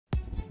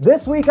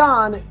This week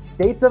on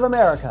States of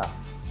America.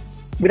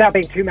 Without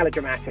being too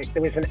melodramatic,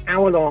 there was an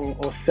hour-long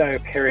or so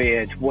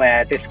period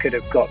where this could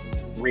have gotten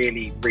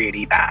really,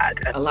 really bad.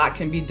 A lot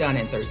can be done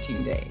in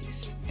 13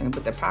 days. And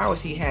with the powers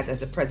he has as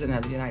the President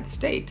of the United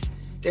States,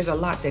 there's a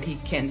lot that he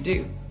can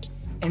do.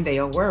 And they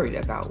are worried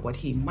about what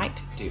he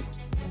might do.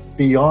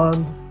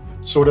 Beyond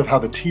sort of how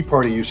the Tea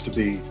Party used to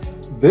be,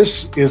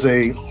 this is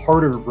a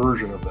harder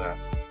version of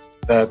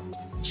that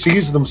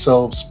sees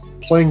themselves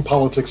playing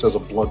politics as a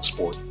blood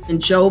sport.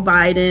 And Joe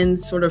Biden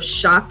sort of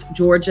shocked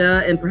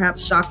Georgia and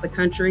perhaps shocked the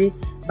country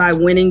by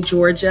winning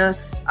Georgia.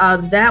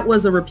 That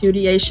was a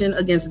repudiation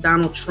against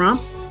Donald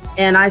Trump.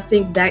 And I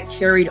think that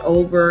carried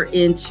over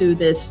into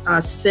this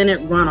Senate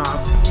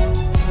runoff.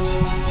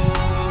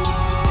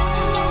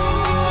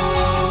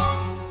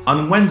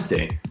 On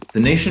Wednesday, the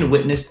nation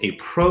witnessed a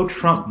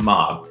pro-Trump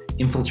mob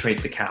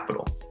infiltrate the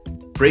Capitol,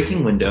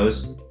 breaking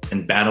windows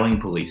and battling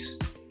police.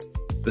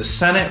 The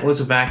Senate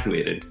was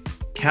evacuated,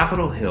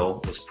 Capitol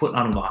Hill was put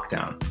on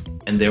lockdown,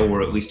 and there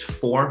were at least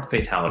 4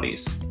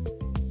 fatalities.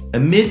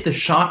 Amid the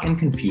shock and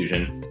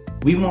confusion,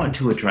 we want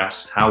to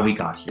address how we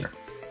got here.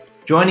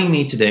 Joining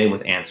me today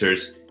with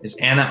answers is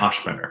Anna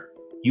Oshbrenner,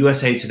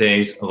 USA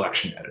Today's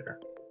election editor.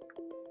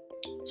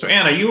 So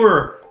Anna, you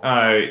were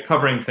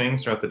covering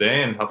things throughout the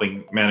day and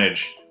helping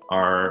manage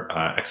our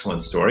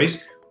excellent stories.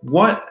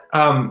 What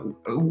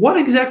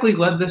exactly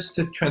led this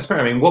to transpire?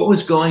 I mean, what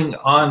was going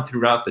on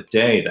throughout the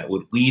day that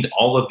would lead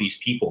all of these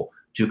people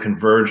to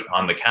converge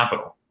on the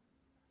Capitol?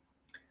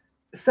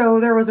 So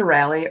there was a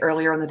rally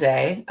earlier in the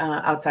day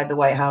outside the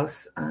White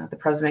House. The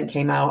president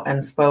came out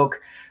and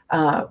spoke.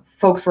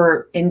 Folks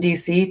were in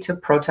D.C. to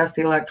protest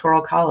the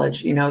Electoral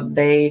College. You know,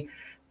 they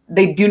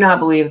do not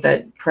believe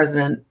that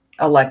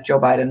President-elect Joe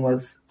Biden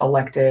was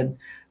elected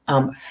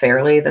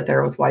fairly, that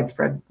there was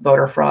widespread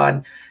voter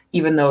fraud,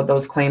 even though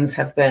those claims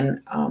have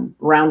been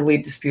roundly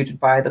disputed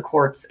by the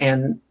courts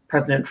and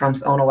President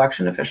Trump's own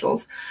election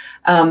officials.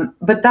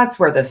 But that's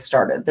where this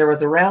started. There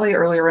was a rally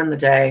earlier in the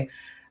day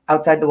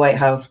outside the White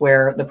House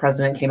where the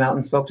president came out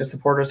and spoke to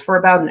supporters for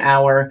about an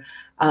hour.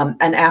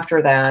 And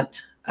after that,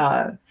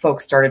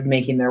 folks started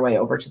making their way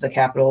over to the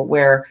Capitol,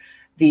 where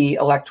the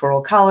Electoral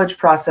College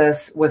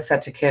process was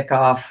set to kick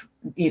off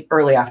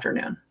early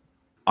afternoon.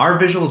 Our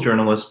visual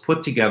journalists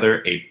put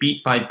together a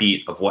beat by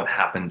beat of what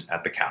happened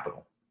at the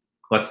Capitol.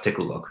 Let's take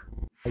a look.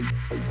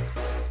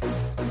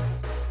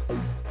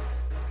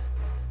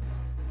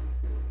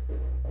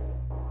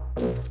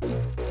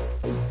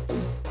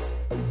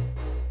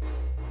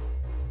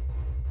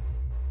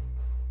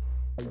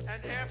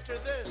 And after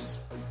this,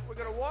 we're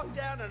going to walk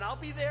down and I'll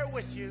be there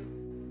with you.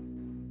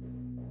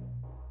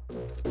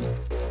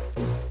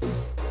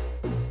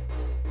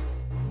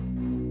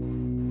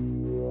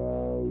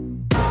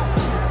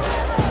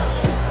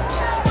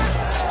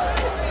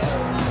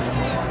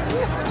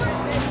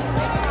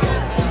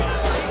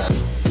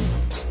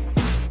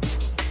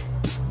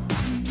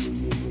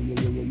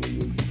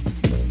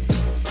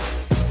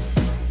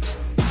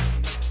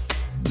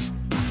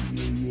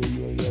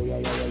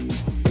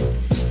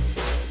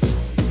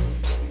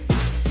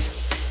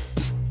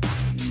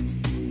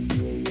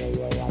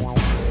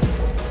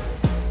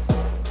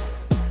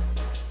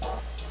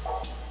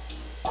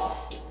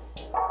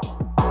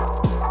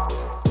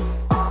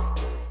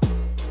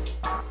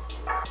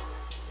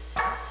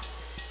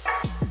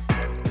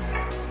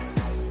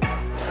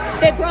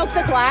 They broke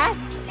the glass.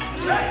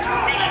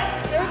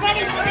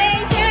 Everybody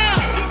stay down.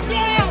 Get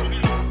down.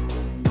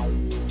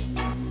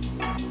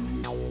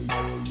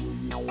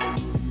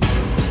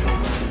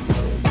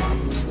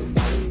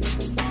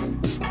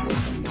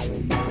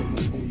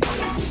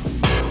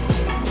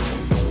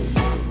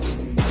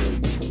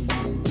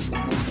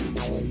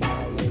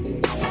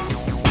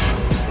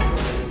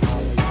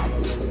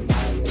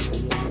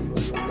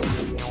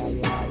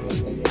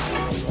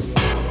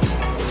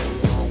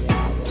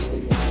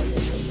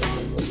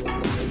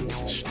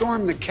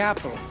 Storm the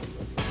Capitol,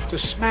 to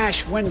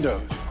smash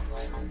windows,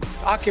 to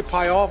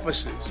occupy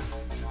offices,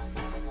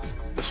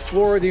 the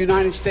floor of the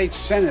United States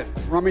Senate,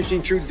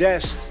 rummaging through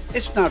desks.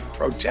 It's not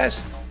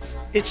protest,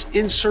 it's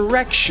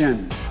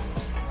insurrection.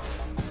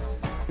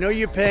 I know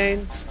your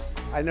pain,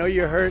 I know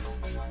you're hurt.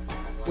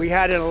 We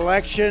had an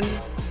election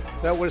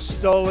that was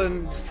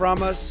stolen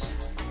from us,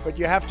 but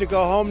you have to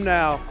go home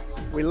now.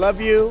 We love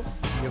you,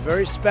 you're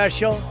very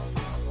special.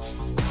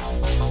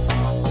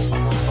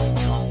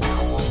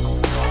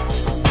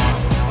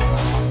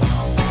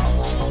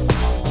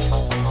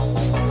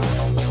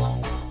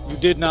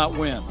 Did not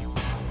win.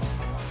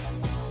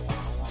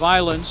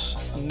 Violence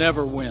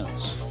never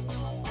wins.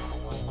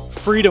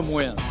 Freedom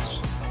wins.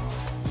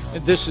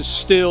 And this is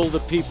still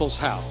the people's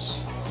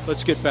house.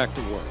 Let's get back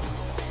to work.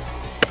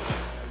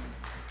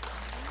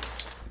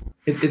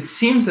 It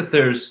seems that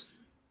there's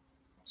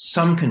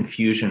some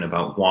confusion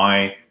about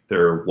why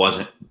there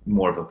wasn't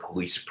more of a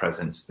police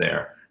presence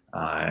there,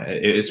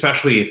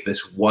 especially if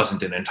this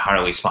wasn't an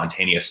entirely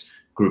spontaneous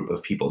group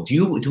of people.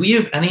 Do we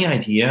have any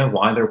idea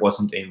why there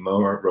wasn't a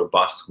more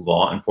robust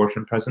law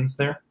enforcement presence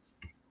there?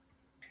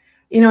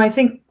 I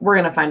think we're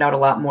going to find out a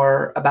lot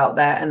more about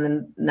that in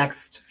the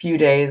next few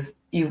days.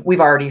 We've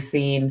already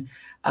seen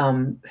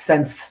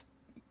since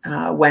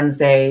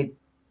Wednesday,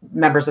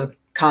 members of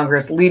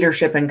Congress,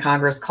 leadership in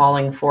Congress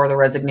calling for the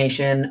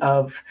resignation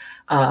of,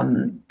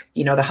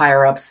 the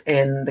higher ups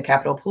in the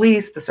Capitol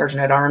Police, the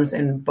Sergeant at Arms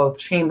in both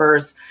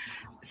chambers.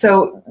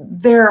 So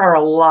there are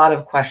a lot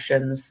of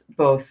questions,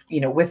 both,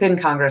 within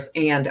Congress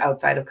and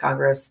outside of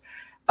Congress,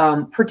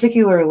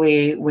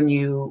 particularly when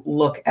you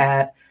look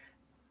at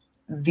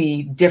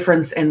the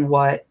difference in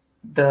what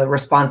the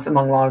response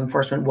among law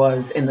enforcement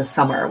was in the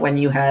summer when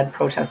you had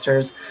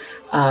protesters,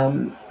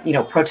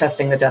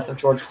 protesting the death of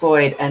George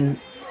Floyd, and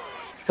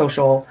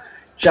social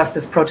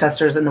justice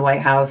protesters in the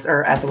White House,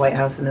 or at the White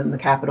House and in the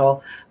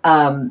Capitol.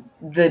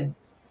 The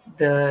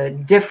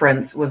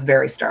difference was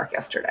very stark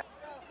yesterday.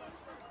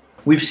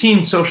 We've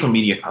seen social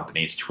media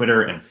companies,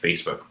 Twitter and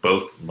Facebook,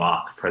 both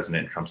lock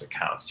President Trump's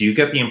accounts. Do you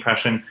get the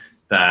impression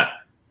that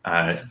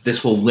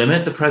this will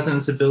limit the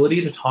president's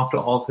ability to talk to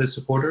all of his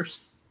supporters?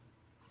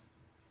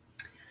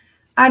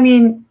 I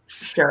mean,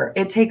 sure,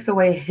 it takes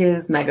away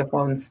his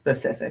megaphone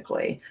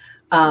specifically.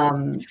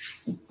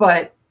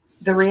 But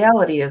the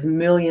reality is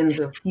millions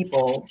of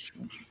people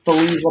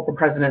believe what the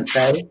president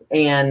says,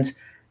 and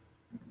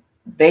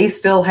they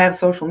still have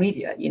social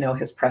media.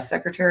 His press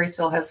secretary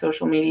still has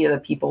social media, the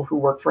people who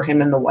work for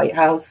him in the White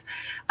House.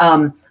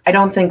 I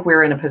don't think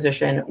we're in a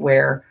position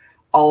where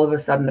all of a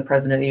sudden the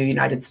president of the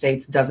United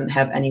States doesn't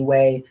have any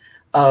way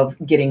of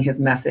getting his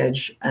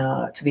message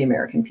to the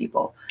American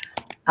people.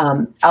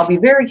 I'll be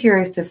very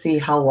curious to see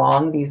how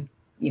long these,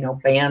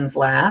 bans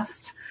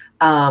last.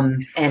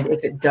 And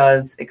if it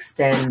does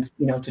extend,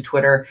 to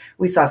Twitter.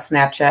 We saw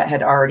Snapchat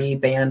had already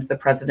banned the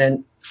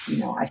president,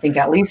 I think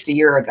at least a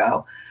year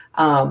ago.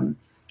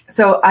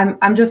 So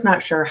I'm just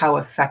not sure how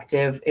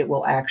effective it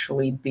will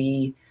actually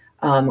be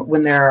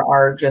when there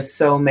are just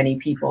so many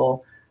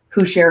people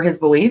who share his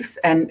beliefs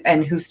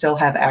and who still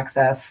have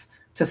access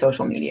to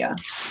social media.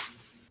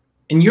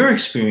 In your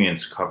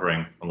experience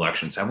covering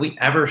elections, have we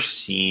ever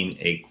seen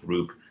a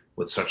group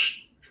with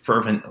such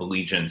fervent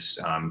allegiance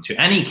to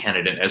any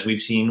candidate as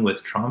we've seen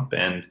with Trump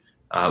and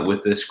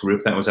with this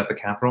group that was at the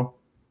Capitol?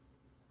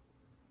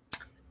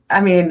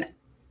 I mean,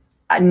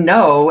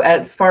 no,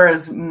 as far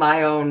as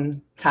my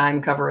own time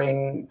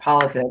covering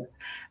politics,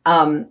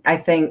 I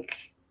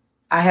think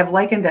I have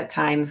likened at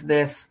times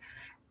this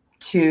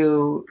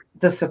to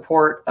the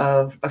support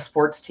of a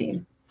sports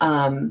team.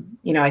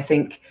 I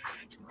think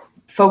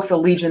folks'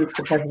 allegiance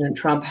to President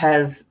Trump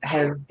has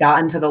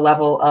gotten to the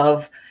level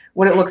of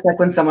what it looks like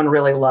when someone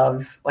really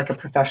loves like a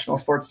professional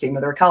sports team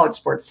or a college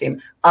sports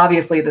team.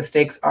 Obviously, the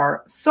stakes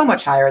are so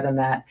much higher than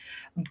that,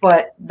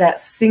 but that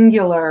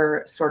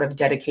singular sort of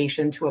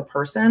dedication to a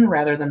person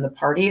rather than the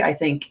party, I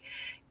think,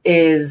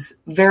 is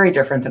very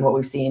different than what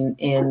we've seen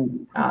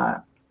in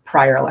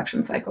prior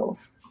election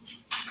cycles.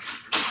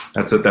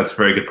 That's a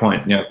very good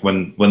point. Yeah,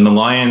 when the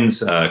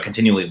Lions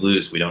continually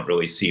lose, we don't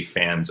really see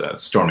fans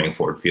storming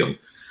Ford Field.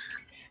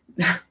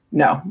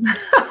 No.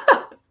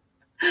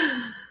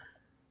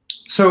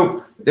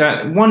 So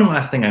one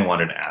last thing I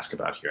wanted to ask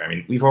about here. I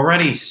mean, we've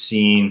already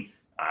seen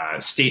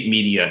state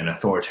media in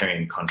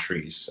authoritarian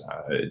countries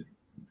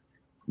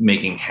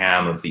making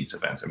ham of these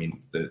events. I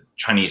mean, the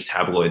Chinese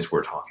tabloids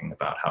were talking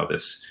about how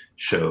this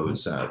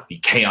shows the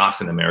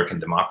chaos in American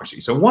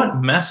democracy. So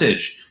what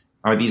message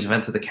are these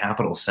events at the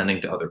Capitol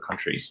sending to other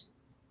countries?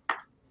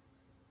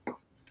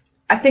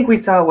 I think we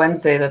saw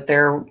Wednesday that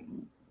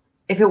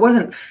if it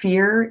wasn't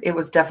fear, it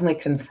was definitely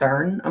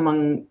concern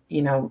among,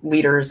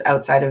 leaders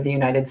outside of the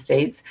United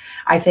States.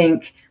 I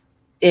think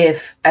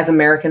if, as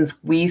Americans,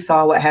 we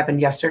saw what happened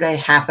yesterday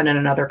happen in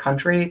another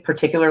country,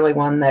 particularly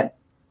one that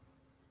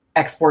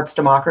exports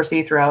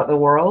democracy throughout the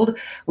world,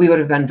 we would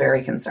have been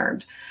very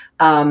concerned.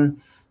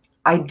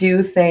 I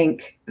do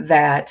think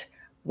that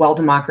while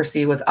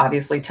democracy was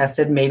obviously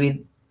tested,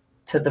 maybe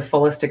to the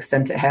fullest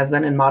extent it has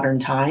been in modern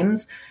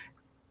times,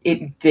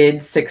 it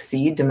did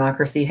succeed.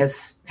 Democracy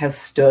has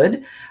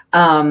stood.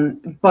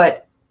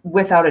 But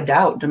without a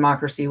doubt,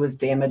 democracy was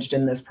damaged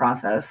in this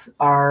process.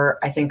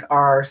 I think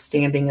our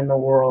standing in the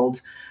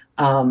world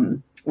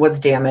was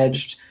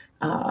damaged.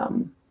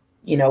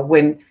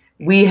 When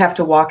we have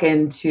to walk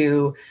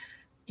into,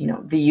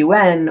 the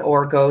UN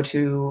or go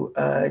to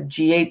a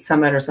G8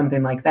 summit or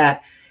something like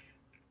that,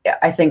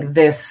 I think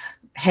this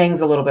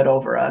hangs a little bit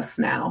over us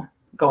now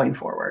going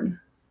forward.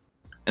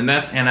 And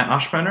that's Anna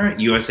Oshbrenner,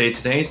 USA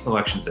Today's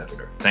elections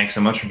editor. Thanks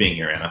so much for being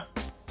here, Anna.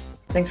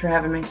 Thanks for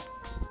having me.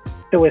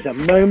 There was a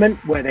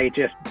moment where they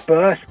just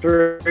burst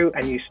through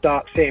and you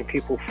start seeing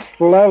people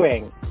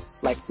flowing,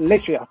 like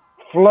literally a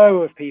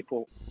flow of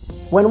people.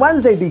 When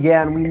Wednesday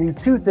began, we knew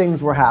two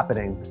things were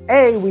happening.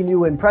 A, we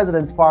knew in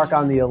President's Park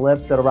on the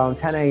Ellipse at around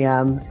 10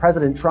 a.m.,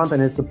 President Trump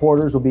and his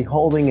supporters will be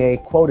holding a,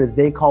 quote, as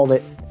they called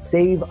it,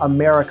 Save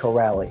America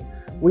rally.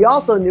 We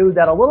also knew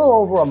that a little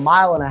over a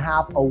mile and a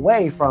half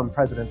away from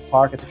President's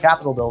Park at the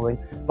Capitol building,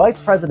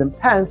 Vice President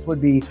Pence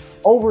would be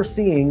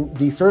overseeing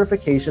the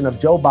certification of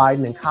Joe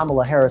Biden and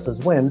Kamala Harris's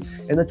win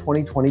in the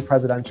 2020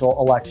 presidential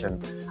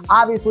election.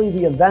 Obviously,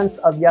 the events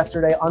of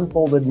yesterday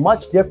unfolded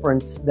much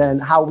different than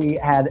how we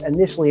had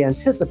initially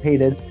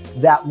anticipated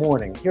that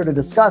morning. Here to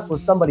discuss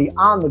with somebody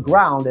on the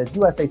ground, as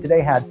USA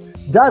Today had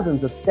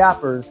dozens of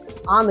staffers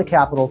on the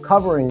Capitol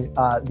covering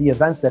the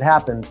events that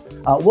happened,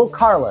 Will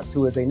Carlos,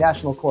 who is a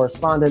national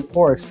correspondent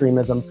for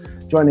extremism,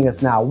 joining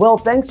us now. Will,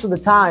 thanks for the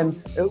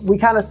time. We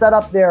kind of set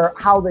up there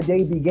how the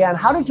day began.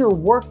 How did your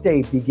work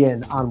day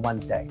begin on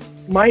Wednesday?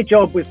 My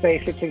job was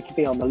basically to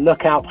be on the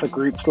lookout for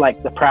groups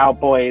like the Proud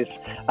Boys,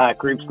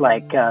 groups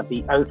like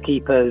the Oath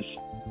Keepers,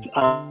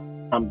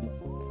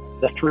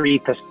 the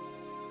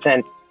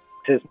 3%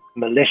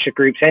 militia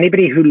groups,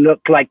 anybody who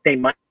looked like they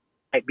might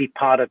be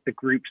part of the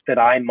groups that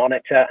I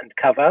monitor and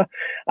cover.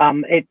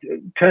 It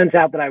turns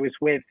out that I was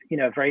with,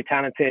 a very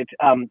talented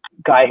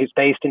guy who's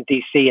based in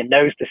DC and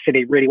knows the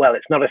city really well.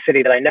 It's not a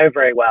city that I know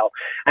very well.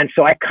 And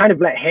so I kind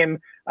of let him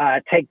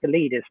take the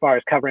lead as far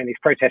as covering these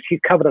protests. He's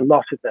covered a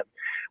lot of them.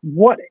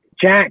 What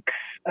Jack's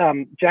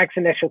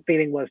initial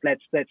feeling was,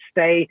 let's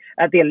stay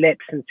at the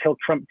Ellipse until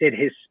Trump did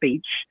his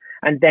speech.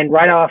 And then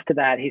right after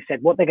that, he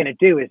said what they're going to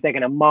do is they're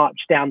going to march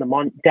down the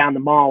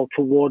mall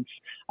towards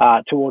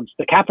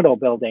the Capitol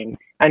building.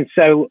 And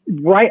so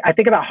I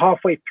think about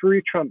halfway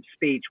through Trump's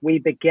speech, we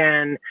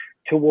began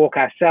to walk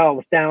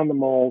ourselves down the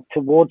mall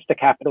towards the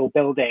Capitol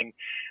building.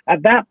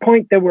 At that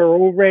point, there were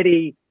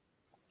already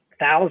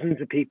thousands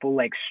of people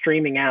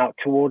streaming out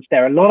towards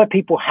there. A lot of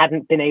people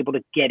hadn't been able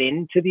to get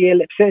into the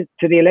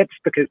ellipse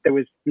because there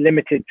was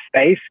limited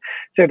space.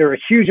 So there were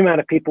a huge amount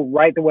of people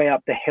right the way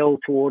up the hill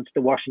towards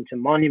the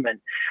Washington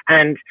Monument.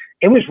 And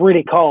it was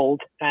really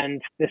cold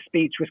and the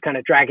speech was kind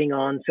of dragging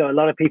on. So a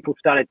lot of people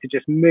started to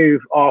just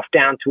move off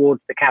down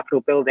towards the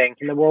Capitol building.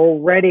 And there were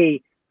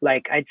already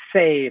I'd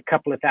say a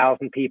couple of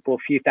thousand people, a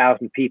few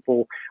thousand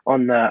people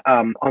on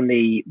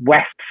the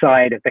west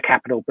side of the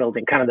Capitol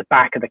building, kind of the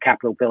back of the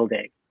Capitol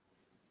building.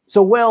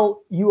 So,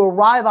 Will, you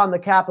arrive on the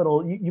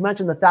Capitol. You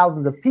mentioned the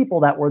thousands of people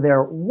that were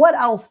there. What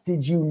else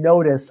did you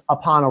notice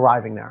upon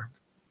arriving there?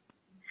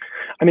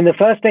 I mean, the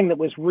first thing that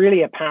was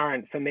really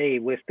apparent for me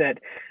was that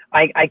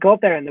I got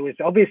there and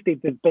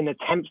there'd been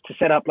attempts to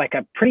set up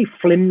a pretty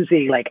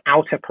flimsy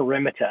outer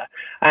perimeter.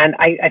 And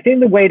I think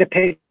the way to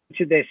picture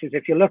this is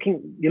if you're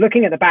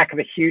looking at the back of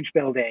a huge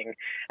building,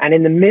 and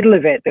in the middle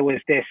of it there was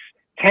this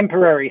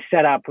temporary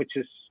setup, which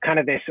is kind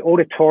of this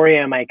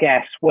auditorium, I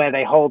guess, where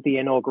they hold the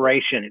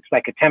inauguration. It's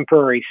like a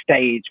temporary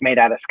stage made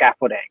out of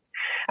scaffolding.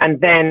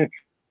 And then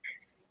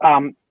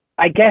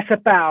I guess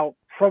about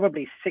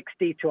probably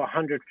 60 to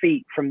 100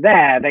 feet from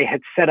there, they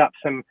had set up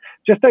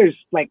just those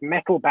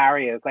metal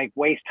barriers,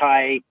 waist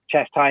high,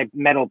 chest high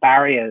metal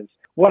barriers.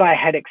 What I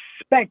had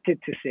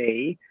expected to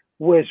see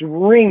was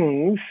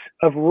rings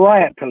of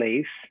riot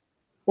police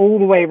all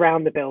the way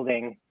around the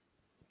building,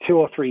 2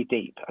 or 3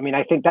 deep. I mean,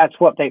 I think that's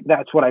what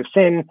I've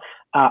seen,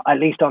 at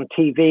least on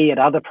TV at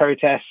other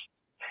protests.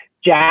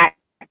 Jack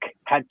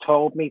had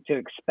told me to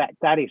expect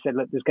that. He said,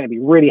 look, there's going to be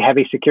really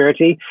heavy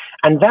security.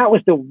 And that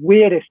was the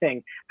weirdest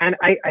thing. And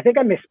I think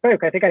I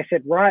misspoke. I think I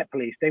said riot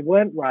police. They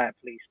weren't riot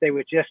police. They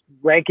were just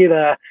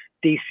regular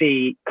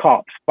DC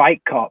cops,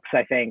 bike cops,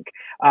 I think.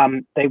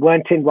 They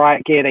weren't in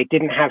riot gear. They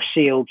didn't have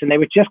shields. And they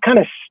were just kind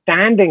of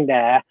standing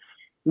there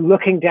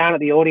looking down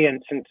at the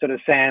audience and sort of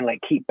saying,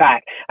 keep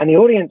back. And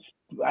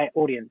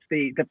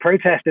the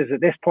protesters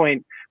at this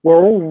point were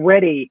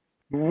already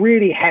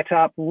really het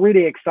up,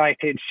 really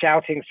excited,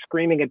 shouting,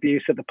 screaming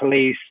abuse at the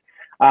police.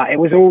 It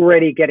was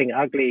already getting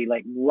ugly,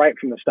 right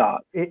from the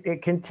start.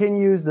 It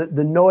continues,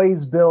 the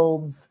noise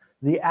builds,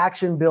 the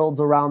action builds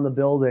around the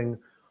building.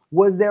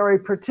 Was there a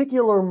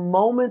particular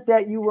moment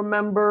that you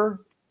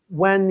remember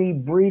when the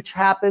breach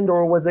happened,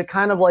 or was it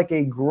kind of like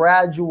a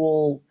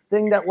gradual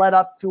thing that led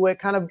up to it?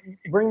 Kind of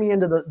bring me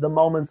into the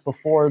moments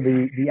before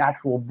the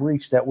actual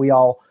breach that we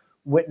all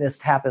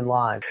witnessed happen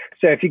live.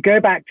 So if you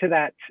go back to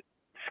that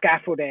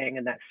scaffolding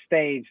and that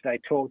stage that I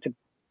talked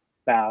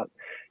about,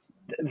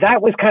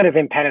 that was kind of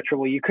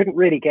impenetrable. You couldn't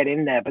really get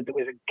in there, but there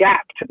was a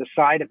gap to the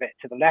side of it,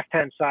 to the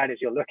left-hand side as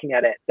you're looking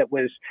at it, that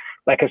was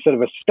like a sort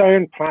of a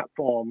stone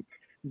platform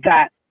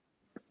that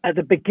at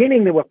the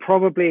beginning there were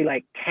probably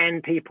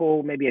 10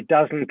 people, maybe a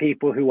dozen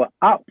people who were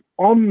up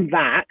on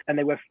that, and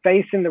they were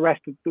facing the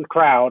rest of the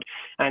crowd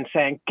and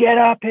saying, get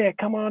up here,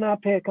 come on up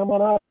here, come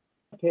on up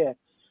here.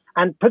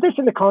 And put this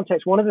into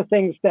context, one of the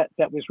things that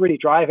was really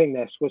driving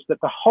this was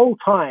that the whole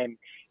time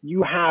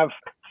you have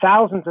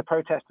thousands of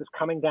protesters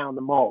coming down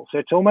the mall. So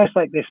it's almost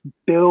like this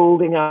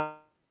building up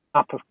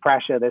of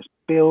pressure, this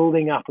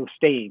building up of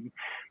steam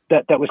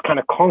that was kind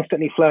of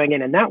constantly flowing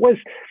in. And that was,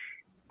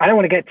 I don't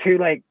want to get too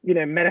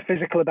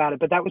metaphysical about it,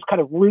 but that was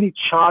kind of really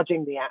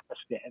charging the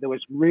atmosphere. There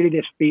was really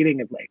this feeling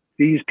of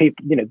these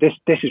people,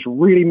 this is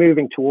really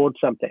moving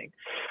towards something.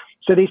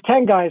 So these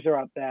 10 guys are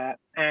up there,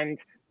 and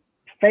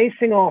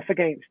facing off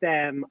against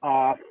them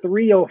are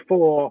 3 or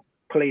 4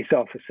 police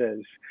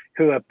officers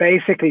who are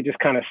basically just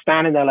kind of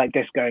standing there like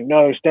this going,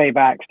 no, stay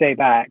back, stay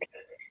back.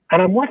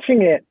 And I'm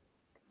watching it.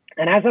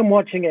 And as I'm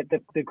watching it,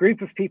 the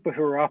group of people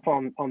who are up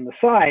on the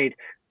side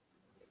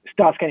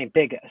starts getting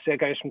bigger. So it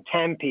goes from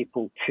 10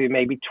 people to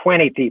maybe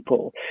 20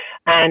 people.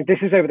 And this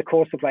is over the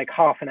course of like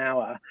half an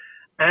hour.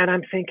 And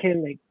I'm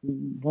thinking, like,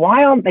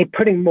 why aren't they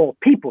putting more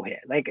people here?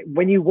 Like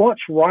when you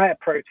watch riot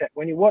protest,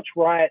 when you watch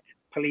riot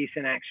police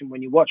in action,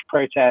 when you watch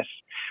protests,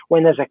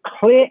 when there's a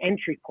clear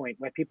entry point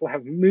where people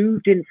have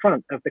moved in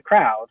front of the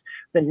crowd,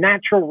 the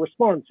natural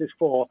response is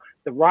for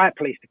the riot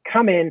police to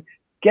come in,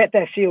 get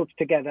their shields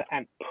together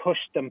and push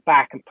them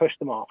back and push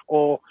them off,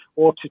 or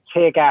to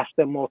tear gas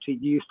them, or to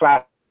use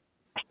flashbangs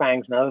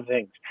and other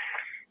things.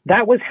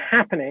 That was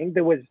happening.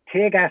 There was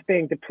tear gas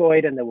being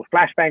deployed and there were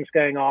flashbangs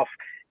going off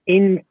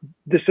in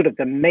the sort of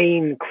the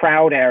main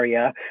crowd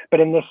area. But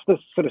in this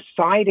sort of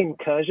side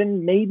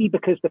incursion, maybe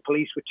because the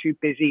police were too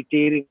busy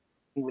dealing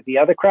with the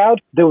other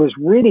crowd, there was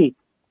really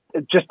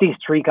just these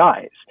three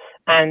guys.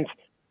 And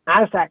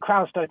as that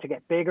crowd started to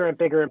get bigger and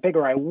bigger and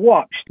bigger, I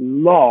watched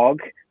log,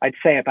 I'd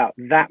say about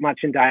that much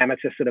in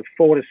diameter, sort of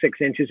 4 to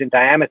 6 inches in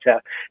diameter,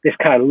 this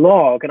kind of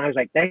log. And I was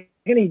like, they're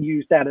going to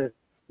use that as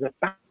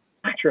a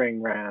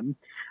battering ram.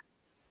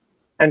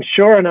 And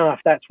sure enough,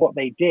 that's what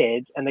they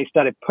did. And they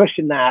started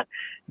pushing that.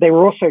 They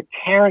were also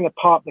tearing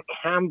apart the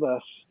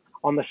canvas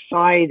on the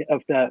side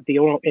of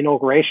the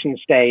inauguration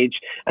stage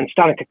and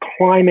starting to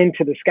climb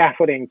into the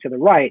scaffolding to the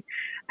right.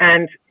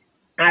 And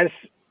as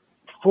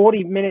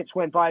 40 minutes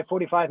went by,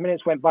 45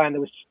 minutes went by, and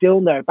there was still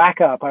no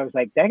backup, I was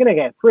like, they're going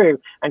to get through.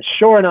 And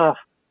sure enough,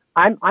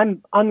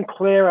 I'm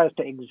unclear as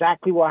to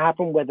exactly what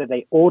happened, whether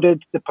they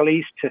ordered the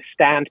police to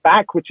stand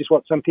back, which is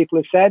what some people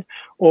have said,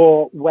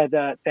 or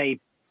whether they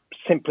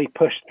simply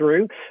pushed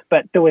through.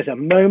 But there was a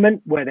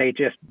moment where they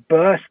just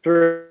burst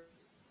through,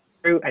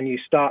 and you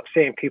start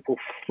seeing people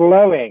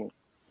flowing,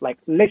 like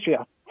literally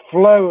a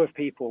flow of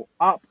people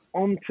up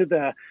onto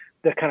the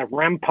kind of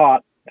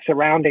rampart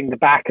surrounding the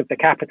back of the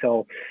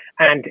Capitol.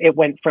 And it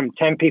went from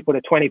 10 people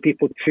to 20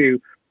 people to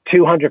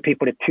 200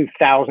 people to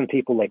 2,000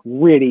 people, like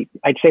really,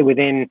 I'd say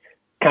within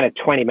kind of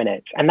 20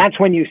 minutes. And that's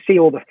when you see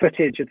all the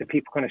footage of the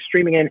people kind of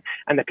streaming in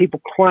and the people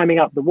climbing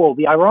up the wall.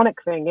 The ironic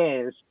thing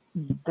is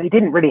they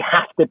didn't really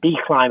have to be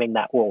climbing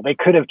that wall. They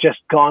could have just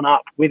gone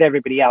up with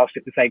everybody else.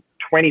 It was like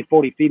 20,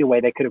 40 feet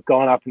away. They could have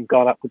gone up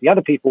with the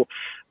other people.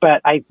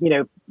 But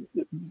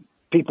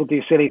people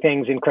do silly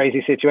things in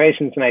crazy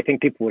situations. And I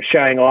think people were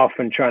showing off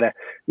and trying to,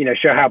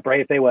 show how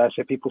brave they were.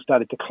 So people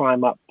started to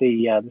climb up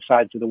the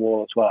sides of the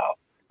wall as well.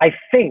 I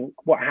think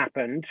what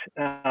happened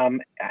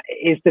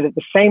is that at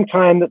the same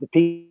time that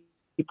the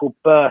people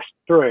burst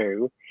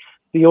through,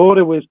 the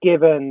order was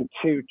given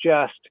to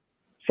just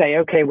say,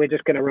 okay, we're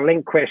just going to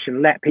relinquish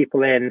and let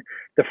people in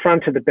the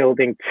front of the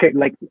building,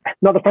 like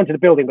not the front of the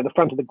building, but the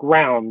front of the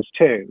grounds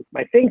too.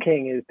 My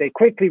thinking is they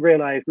quickly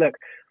realized, look,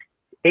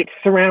 it's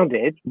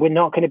surrounded. We're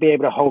not going to be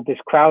able to hold this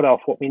crowd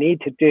off. What we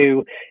need to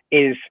do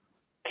is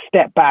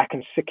step back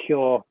and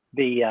secure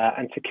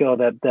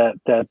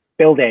the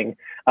building.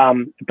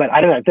 But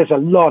I don't know. There's a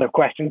lot of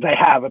questions I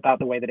have about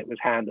the way that it was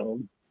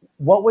handled.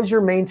 What was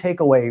your main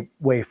takeaway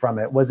from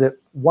it? Was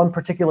it one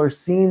particular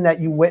scene that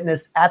you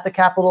witnessed at the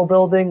Capitol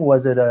building?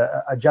 Was it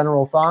a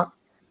general thought?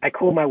 I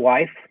called my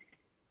wife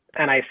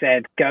and I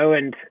said, go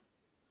and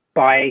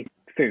buy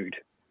food.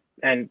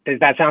 And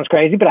that sounds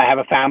crazy, but I have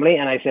a family.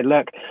 And I said,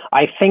 look,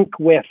 I think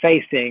we're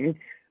facing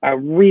a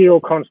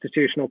real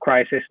constitutional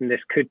crisis and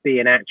this could be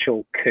an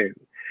actual coup.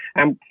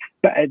 And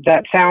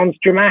that sounds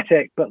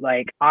dramatic, but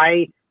like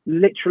I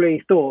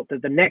literally thought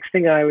that the next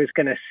thing I was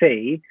going to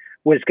see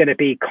was going to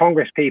be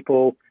Congress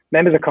people,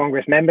 members of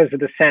Congress, members of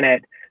the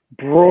Senate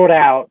brought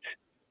out,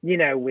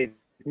 with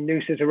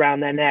nooses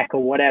around their neck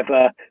or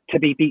whatever to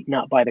be beaten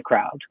up by the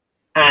crowd.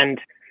 And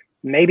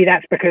maybe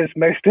that's because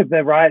most of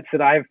the riots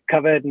that I've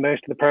covered,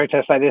 most of the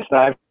protests like this that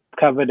I've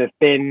covered have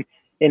been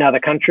in other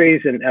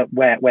countries and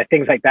where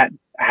things like that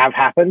have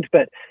happened.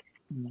 But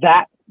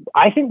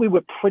I think we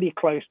were pretty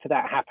close to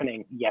that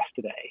happening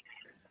yesterday.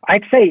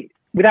 I'd say,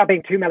 without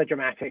being too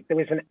melodramatic, there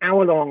was an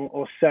hour-long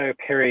or so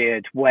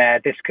period where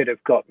this could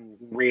have gotten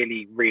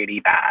really,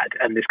 really bad,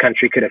 and this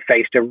country could have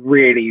faced a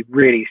really,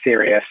 really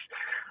serious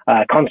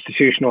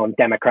constitutional and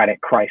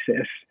democratic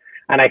crisis.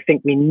 And I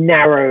think we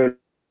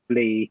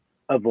narrowly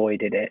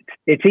avoided it.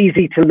 It's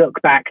easy to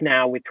look back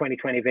now with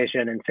 2020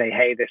 vision and say,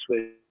 hey, this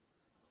was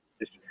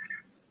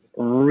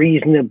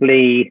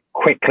reasonably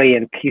quickly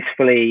and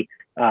peacefully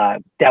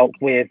dealt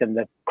with, and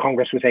the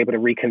Congress was able to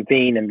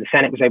reconvene and the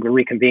Senate was able to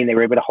reconvene. They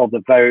were able to hold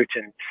the vote,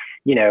 and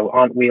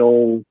aren't we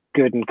all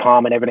good and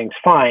calm and everything's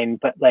fine?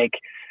 But like,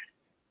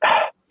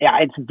 yeah,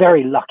 it's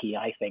very lucky.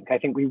 I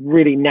think we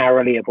really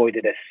narrowly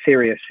avoided a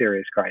serious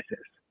crisis.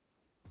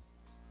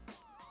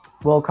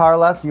 Will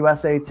Carles,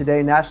 USA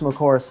Today national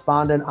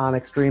correspondent on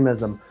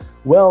extremism.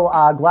 Will,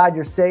 glad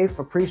you're safe.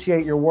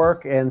 Appreciate your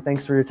work and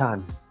thanks for your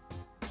time.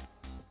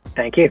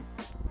 Thank you.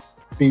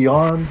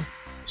 Beyond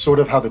sort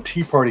of how the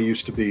Tea Party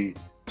used to be,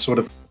 sort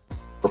of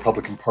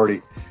Republican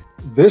Party,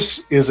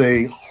 this is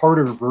a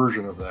harder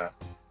version of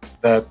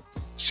that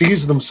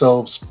sees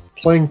themselves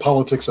playing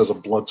politics as a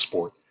blood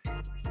sport.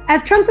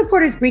 As Trump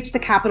supporters breached the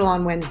Capitol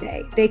on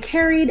Wednesday, they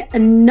carried a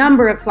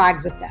number of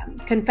flags with them.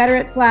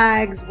 Confederate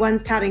flags,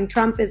 ones touting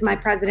Trump as my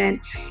president,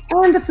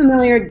 and the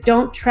familiar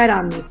 "Don't Tread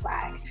on Me"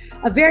 flag,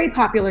 a very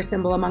popular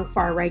symbol among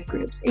far-right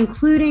groups,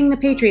 including the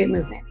Patriot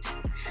movement.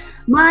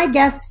 My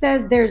guest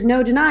says there's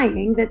no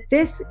denying that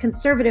this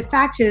conservative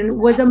faction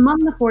was among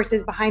the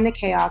forces behind the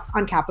chaos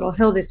on Capitol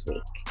Hill this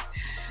week.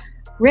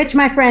 Rich,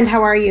 my friend,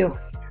 how are you?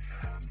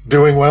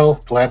 Doing well.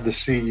 Glad to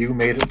see you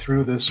made it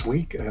through this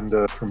week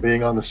and from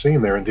being on the scene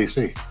there in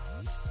D.C.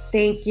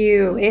 Thank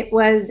you. It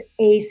was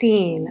a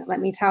scene, let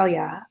me tell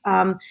you.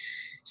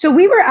 So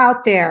we were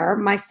out there,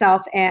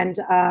 myself and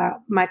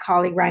my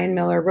colleague Ryan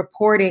Miller,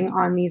 reporting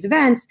on these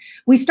events.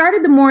 We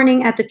started the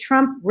morning at the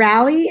Trump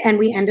rally, and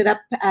we ended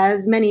up,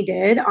 as many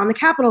did, on the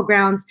Capitol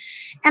grounds.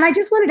 And I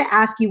just wanted to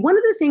ask you, one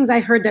of the things I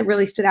heard that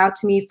really stood out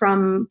to me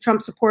from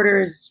Trump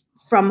supporters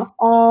from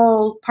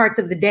all parts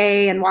of the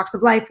day and walks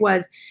of life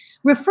was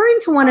referring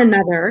to one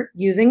another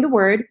using the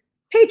word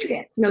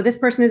patriot. You know, this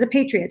person is a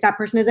patriot, that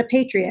person is a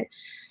patriot.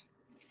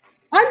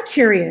 I'm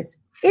curious,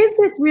 is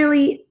this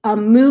really a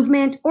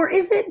movement, or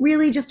is it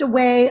really just a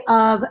way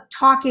of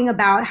talking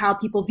about how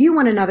people view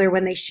one another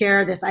when they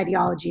share this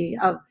ideology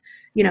of,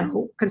 you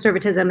know,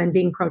 conservatism and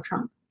being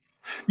pro-Trump?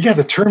 Yeah,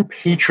 the term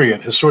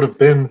patriot has sort of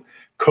been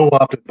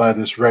co-opted by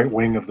this right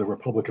wing of the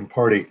Republican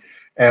Party.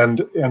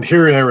 And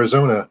here in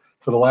Arizona,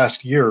 for the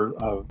last year,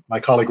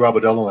 my colleague Rob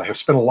Odell and I have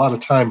spent a lot of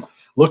time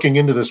looking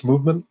into this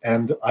movement,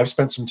 and I've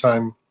spent some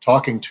time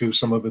talking to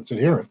some of its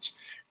adherents.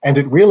 And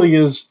it really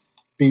is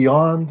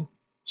beyond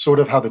sort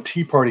of how the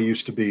Tea Party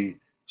used to be,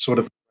 sort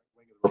of the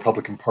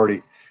Republican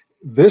Party.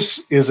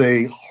 This is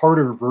a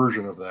harder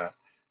version of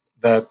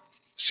that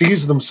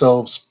sees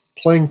themselves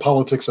playing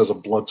politics as a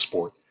blood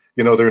sport.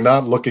 You know, they're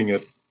not looking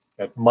at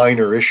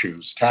minor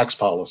issues, tax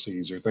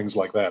policies or things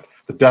like that,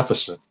 the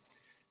deficit.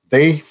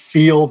 They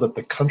feel that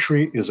the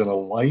country is in a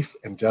life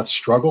and death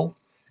struggle,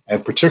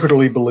 and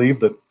particularly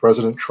believe that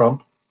President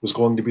Trump was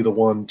going to be the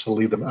one to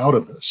lead them out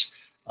of this.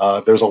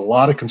 There's a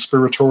lot of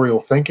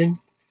conspiratorial thinking.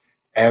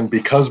 And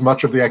because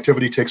much of the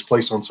activity takes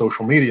place on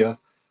social media,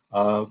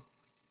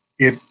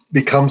 it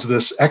becomes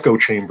this echo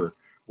chamber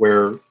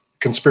where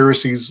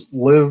conspiracies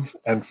live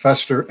and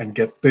fester and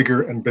get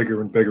bigger and bigger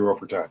and bigger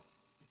over time.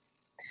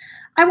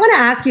 I want to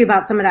ask you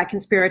about some of that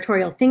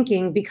conspiratorial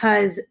thinking,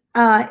 because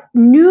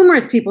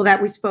numerous people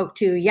that we spoke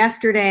to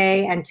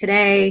yesterday and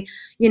today,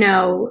 you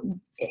know,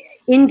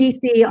 in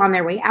DC, on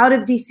their way out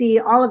of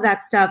DC, all of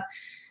that stuff,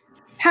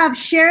 have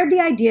shared the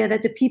idea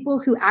that the people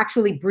who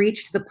actually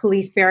breached the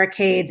police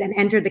barricades and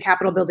entered the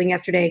Capitol building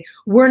yesterday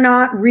were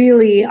not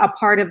really a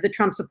part of the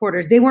Trump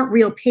supporters. They weren't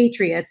real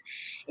patriots,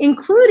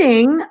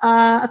 including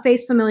a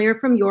face familiar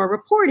from your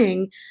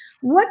reporting.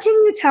 What can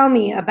you tell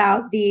me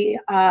about the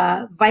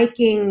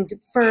Viking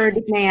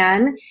furred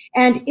man?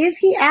 And is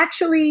he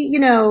actually, you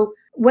know,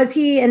 was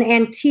he an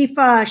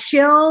Antifa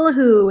shill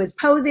who is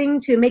posing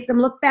to make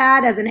them look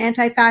bad as an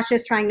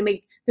anti-fascist trying to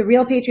make the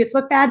real patriots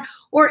look bad?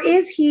 Or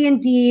is he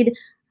indeed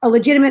a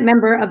legitimate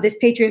member of this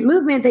patriot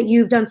movement that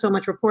you've done so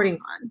much reporting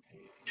on?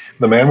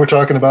 The man we're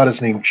talking about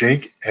is named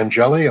Jake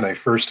Angeli, and I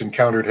first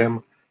encountered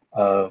him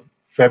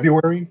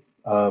February,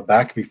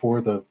 back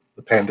before the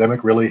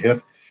pandemic really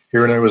hit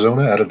here in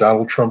Arizona at a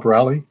Donald Trump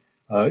rally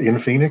in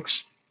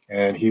Phoenix.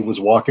 And he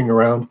was walking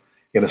around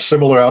in a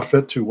similar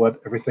outfit to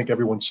what I think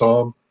everyone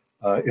saw him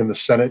in the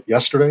Senate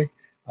yesterday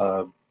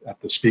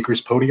at the speaker's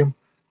podium,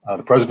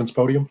 the president's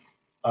podium.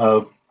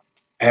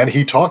 And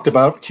he talked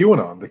about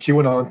QAnon, the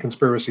QAnon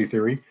conspiracy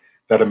theory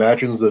that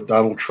imagines that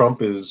Donald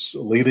Trump is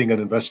leading an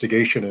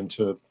investigation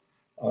into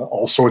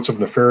all sorts of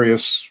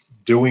nefarious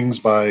doings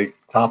by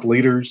top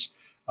leaders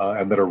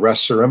and that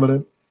arrests are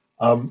imminent.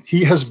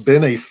 He has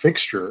been a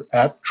fixture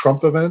at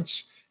Trump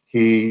events.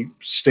 He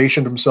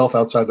stationed himself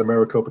outside the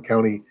Maricopa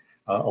County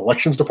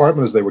Elections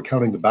Department as they were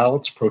counting the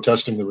ballots,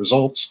 protesting the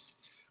results.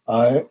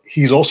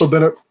 He's also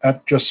been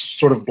at just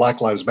sort of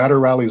Black Lives Matter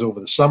rallies over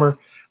the summer.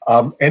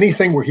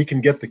 Anything where he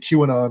can get the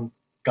QAnon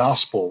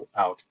gospel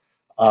out.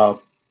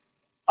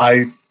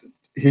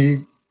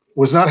 He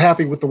was not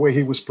happy with the way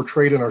he was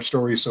portrayed in our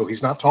story, so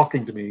he's not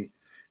talking to me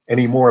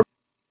anymore.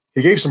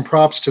 He gave some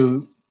props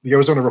to the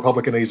Arizona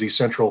Republican AZ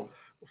Central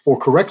for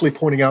correctly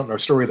pointing out in our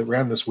story that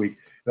ran this week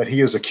that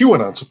he is a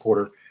QAnon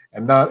supporter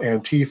and not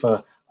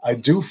Antifa. I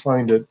do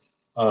find it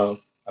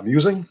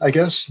amusing, I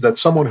guess, that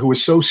someone who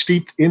is so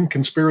steeped in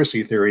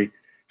conspiracy theory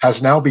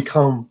has now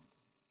become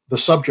the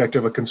subject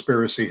of a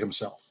conspiracy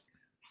himself.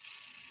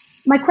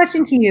 My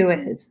question to you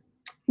is,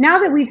 now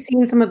that we've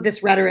seen some of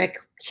this rhetoric,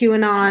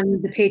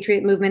 QAnon, the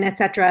Patriot movement, et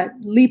cetera,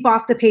 leap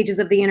off the pages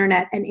of the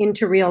internet and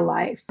into real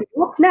life,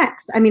 what's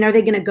next? I mean, are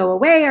they going to go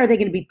away? Are they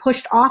going to be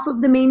pushed off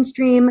of the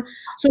mainstream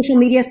social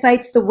media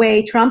sites the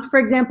way Trump, for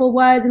example,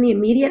 was in the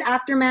immediate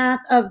aftermath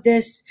of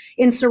this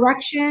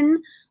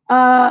insurrection?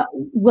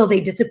 Will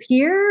they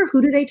disappear?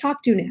 Who do they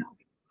talk to now?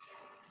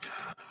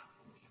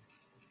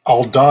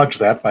 I'll dodge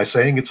that by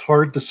saying it's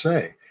hard to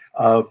say.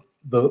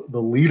 The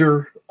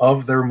leader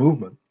of their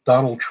movement,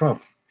 Donald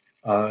Trump,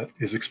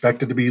 is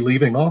expected to be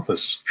leaving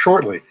office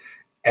shortly.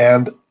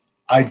 And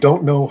I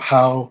don't know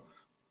how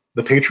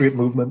the Patriot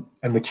movement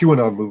and the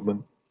QAnon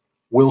movement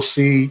will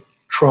see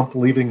Trump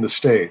leaving the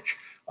stage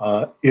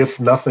if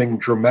nothing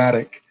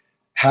dramatic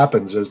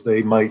happens, as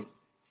they might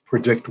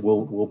predict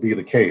will be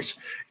the case.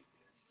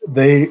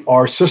 They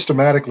are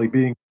systematically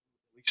being,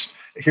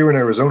 here in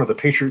Arizona, the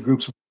Patriot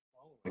groups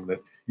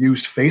that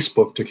used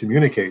Facebook to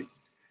communicate,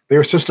 they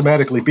are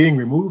systematically being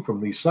removed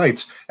from these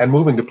sites and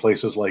moving to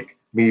places like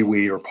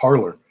MeWe or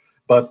Parler.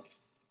 But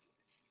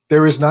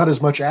there is not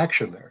as much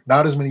action there.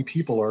 Not as many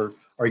people are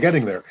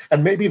getting there.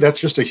 And maybe that's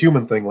just a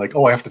human thing, like,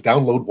 oh, I have to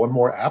download one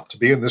more app to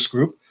be in this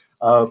group.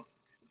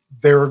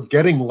 They're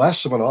getting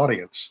less of an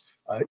audience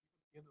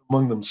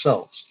among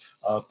themselves.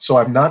 So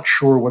I'm not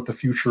sure what the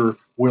future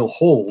will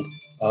hold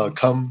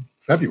come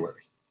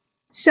February.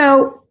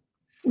 So,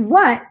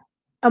 what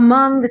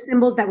among the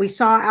symbols that we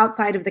saw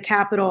outside of the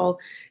Capitol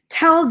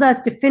tells us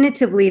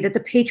definitively that the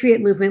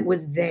Patriot movement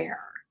was there?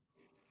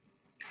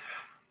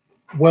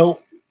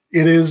 Well,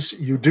 it is,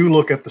 you do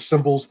look at the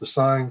symbols, the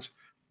signs,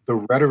 the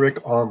rhetoric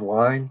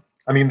online.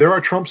 I mean, there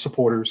are Trump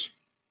supporters,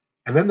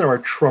 and then there are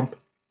Trump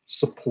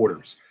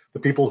supporters, the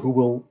people who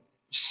will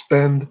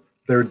spend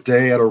their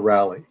day at a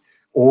rally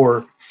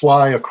or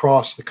fly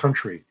across the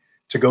country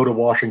to go to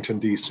Washington,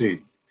 D.C.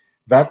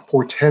 That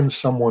portends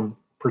someone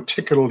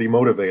particularly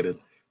motivated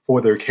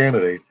for their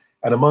candidate.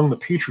 And among the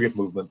Patriot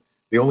movement,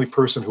 the only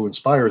person who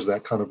inspires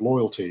that kind of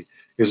loyalty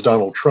is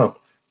Donald Trump.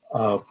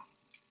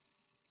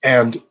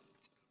 And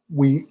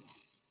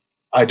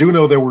I do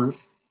know there were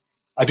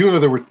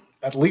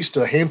at least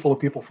a handful of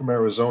people from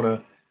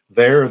Arizona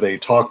there. They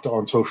talked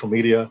on social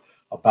media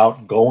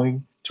about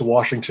going to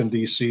Washington,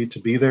 D.C. to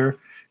be there.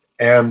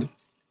 And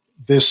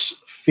this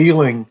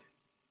feeling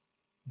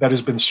that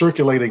has been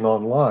circulating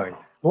online,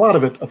 a lot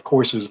of it, of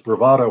course, is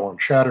bravado on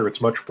chatter.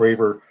 It's much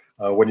braver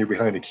when you're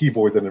behind a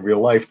keyboard than in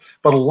real life.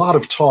 But a lot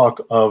of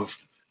talk of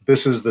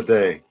this is the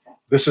day.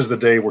 This is the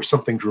day where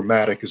something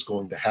dramatic is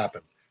going to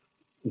happen.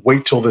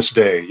 Wait till this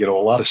day. You know,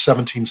 a lot of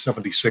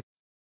 1776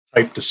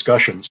 type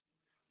discussions.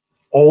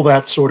 All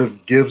that sort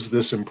of gives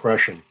this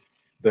impression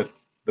that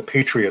the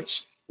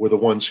Patriots were the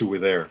ones who were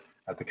there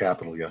at the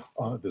Capitol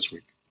this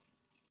week.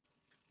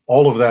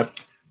 All of that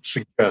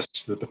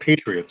suggests that the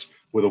Patriots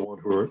were the one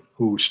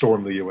who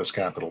stormed the U.S.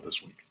 Capitol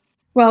this week.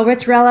 Well,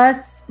 Rich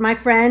Rellis, my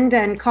friend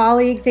and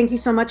colleague, thank you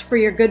so much for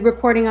your good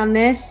reporting on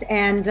this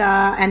and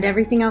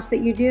everything else that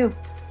you do.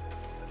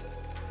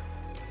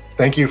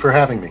 Thank you for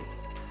having me.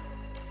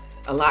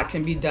 A lot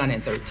can be done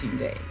in 13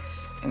 days.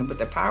 And with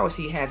the powers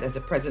he has as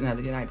the President of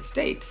the United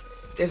States,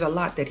 there's a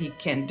lot that he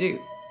can do.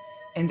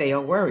 And they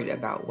are worried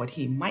about what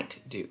he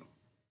might do.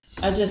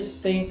 I just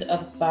think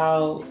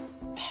about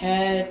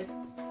had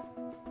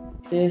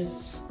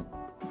that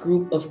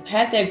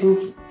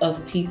group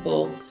of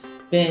people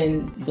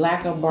been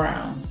Black or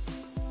brown,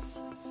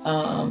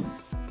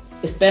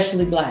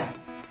 especially Black,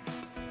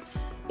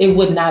 it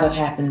would not have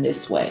happened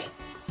this way.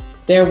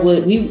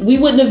 We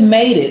wouldn't have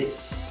made it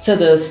to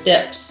the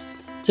steps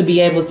to be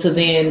able to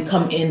then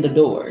come in the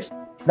doors.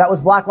 That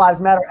was Black Lives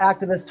Matter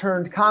activist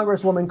turned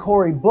Congresswoman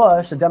Cori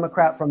Bush, a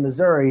Democrat from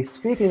Missouri,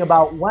 speaking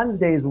about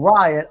Wednesday's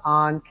riot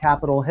on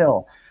Capitol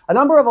Hill. A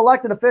number of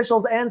elected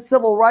officials and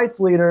civil rights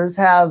leaders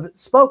have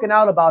spoken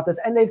out about this,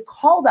 and they've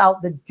called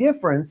out the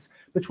difference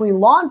between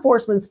law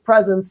enforcement's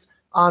presence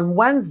on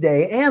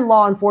Wednesday and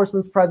law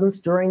enforcement's presence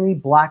during the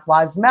Black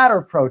Lives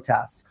Matter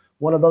protests.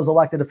 One of those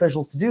elected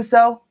officials to do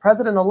so,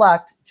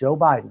 President-elect Joe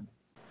Biden.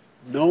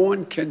 No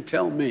one can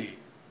tell me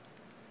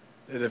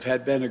that if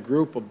had been a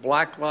group of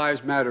Black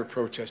Lives Matter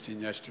protesting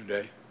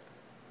yesterday,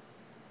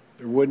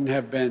 they wouldn't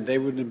have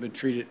been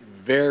treated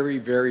very,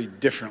 very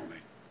differently.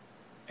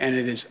 And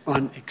it is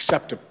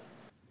unacceptable.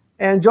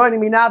 And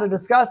joining me now to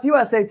discuss,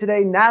 USA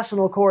Today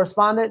national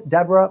correspondent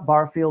Deborah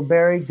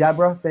Barfield-Berry.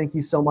 Deborah, thank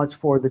you so much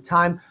for the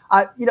time.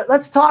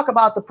 Let's talk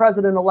about the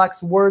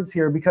president-elect's words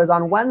here, because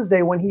on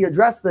Wednesday, when he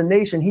addressed the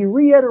nation, he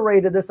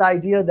reiterated this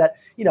idea that,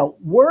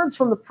 words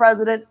from the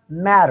president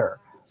matter.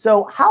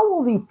 So how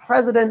will the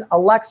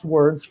president-elect's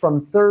words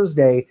from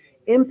Thursday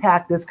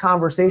impact this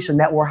conversation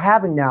that we're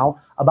having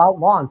now about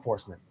law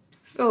enforcement?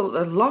 So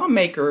the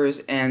lawmakers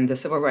and the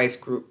civil rights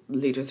group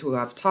leaders who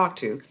I've talked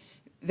to,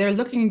 they're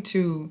looking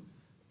to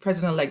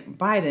President-elect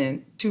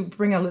Biden to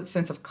bring a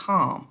sense of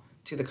calm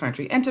to the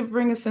country and to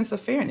bring a sense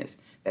of fairness.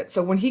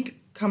 So when he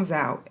comes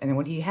out, and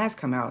when he has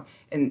come out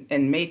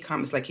and made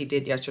comments like he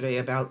did yesterday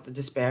about the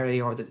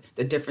disparity or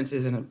the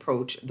differences in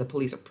approach, the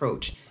police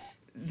approach,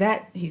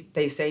 that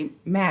they say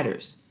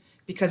matters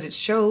because it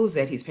shows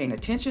that he's paying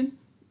attention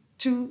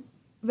to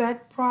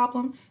that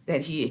problem,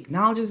 that he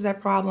acknowledges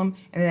that problem,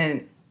 and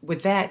then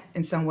with that,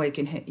 in some way,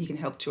 he can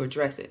help to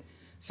address it.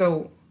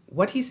 So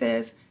what he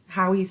says,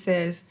 how he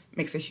says,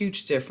 makes a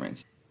huge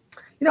difference.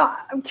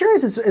 I'm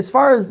curious as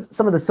far as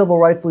some of the civil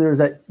rights leaders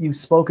that you've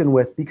spoken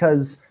with,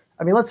 because,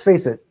 let's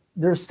face it,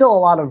 there's still a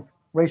lot of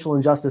racial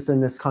injustice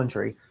in this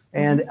country.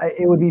 And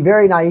it would be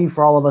very naive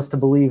for all of us to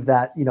believe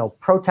that,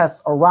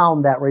 protests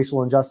around that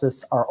racial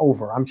injustice are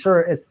over. I'm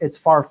sure it's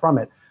far from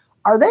it.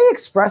 Are they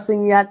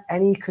expressing yet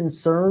any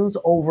concerns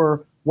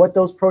over what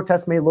those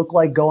protests may look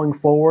like going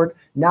forward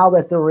now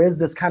that there is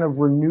this kind of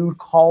renewed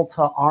call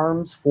to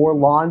arms for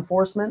law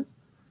enforcement?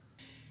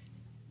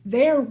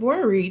 They're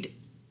worried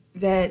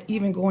that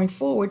even going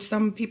forward,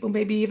 some people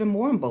may be even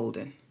more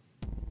emboldened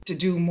to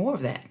do more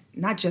of that,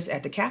 not just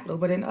at the Capitol,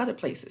 but in other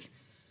places.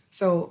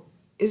 So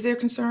is there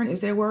concern? Is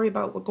there worry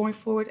about what going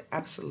forward?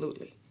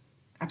 Absolutely.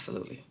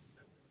 Absolutely.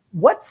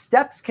 What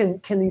steps can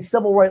these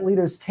civil rights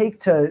leaders take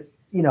to,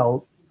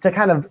 to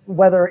kind of,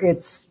 whether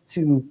it's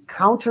to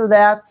counter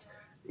that,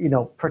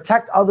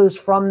 protect others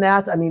from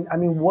that? I mean,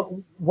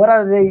 what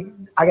are they,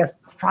 I guess,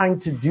 trying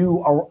to do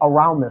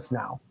around this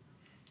now?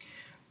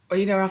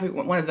 Well, Ralphie,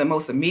 one of the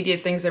most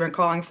immediate things they've been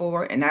calling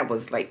for, and that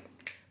was like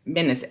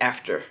minutes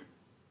after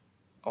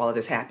all of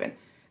this happened,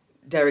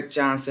 Derek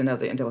Johnson of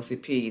the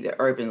NAACP, the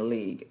Urban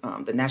League,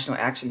 the National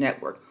Action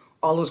Network,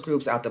 all those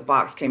groups out the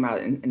box came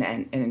out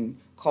and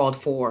called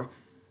for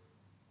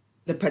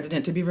the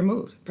president to be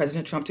removed,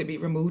 President Trump to be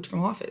removed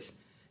from office.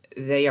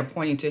 They are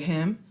pointing to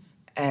him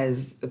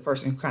as the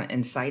person who kind of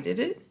incited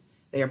it.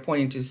 They are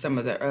pointing to some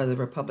of the other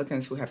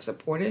Republicans who have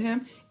supported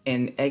him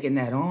and egging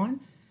that on.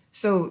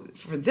 So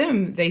for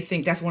them, they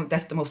think that's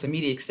the most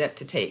immediate step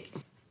to take.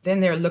 Then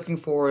they're looking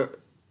for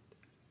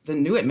the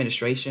new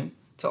administration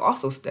to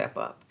also step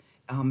up.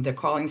 They're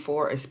calling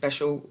for a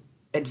special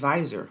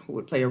advisor who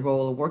would play a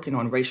role of working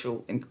on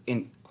racial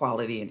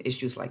inequality and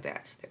issues like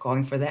that. They're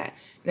calling for that.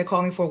 They're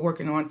calling for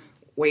working on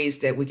ways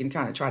that we can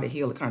kind of try to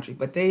heal the country.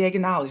 But they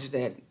acknowledge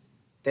that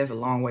there's a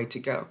long way to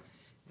go.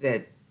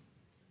 That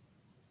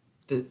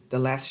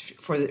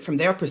from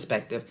their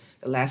perspective,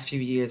 the last few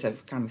years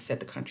have kind of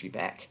set the country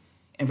back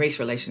and race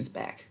relations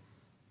back.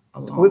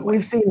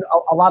 We've seen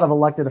a lot of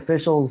elected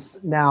officials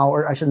now,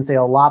 or I shouldn't say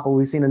a lot, but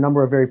we've seen a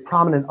number of very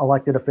prominent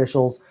elected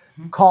officials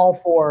call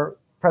for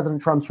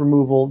President Trump's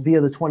removal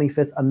via the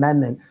 25th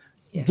Amendment.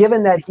 Yes.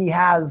 Given that he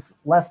has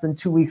less than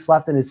 2 weeks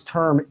left in his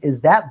term,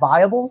 is that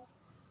viable?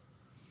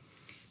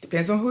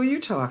 Depends on who you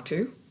talk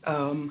to.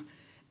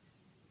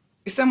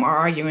 Some are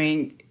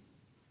arguing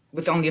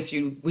with only a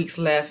few weeks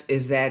left,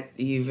 is that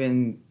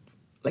even,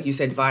 like you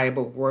said,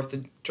 viable, worth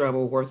the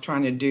trouble, worth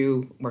trying to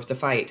do, worth the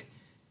fight?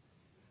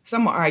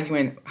 Some are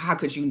arguing, how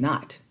could you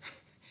not?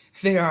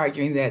 They're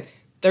arguing that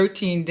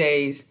 13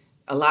 days,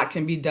 a lot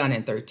can be done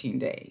in 13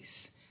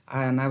 days.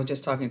 And I was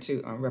just talking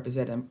to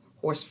Representative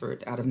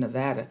Horsford out of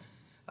Nevada,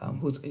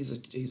 he's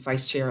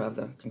vice chair of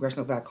the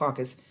Congressional Black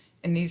Caucus,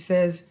 and he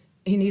says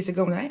he needs to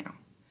go now.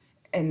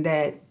 And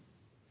that,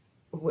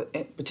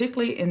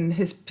 particularly in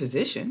his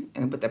position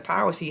and with the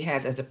powers he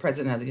has as the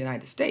President of the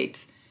United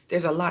States,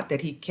 there's a lot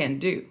that he can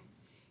do.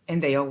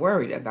 And they are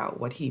worried about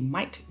what he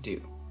might do.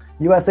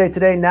 USA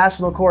Today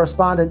national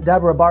correspondent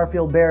Deborah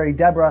Barfield-Berry.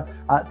 Deborah,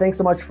 thanks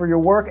so much for your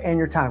work and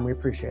your time. We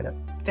appreciate it.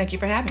 Thank you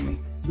for having me.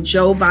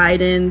 Joe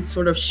Biden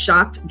sort of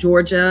shocked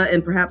Georgia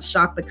and perhaps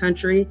shocked the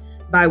country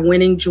by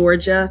winning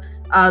Georgia.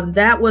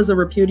 That was a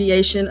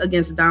repudiation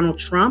against Donald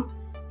Trump.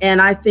 And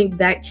I think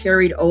that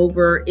carried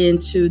over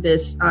into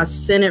this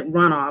Senate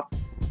runoff.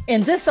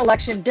 In this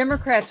election,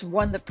 Democrats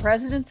won the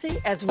presidency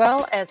as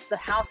well as the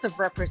House of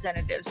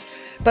Representatives.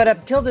 But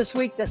until this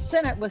week, the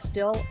Senate was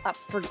still up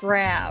for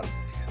grabs.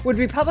 Would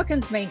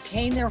Republicans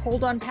maintain their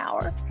hold on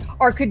power?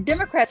 Or could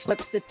Democrats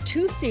flip the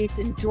 2 seats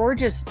in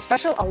Georgia's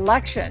special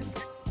election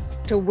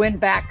to win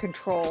back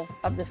control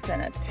of the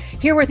Senate?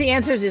 Here with the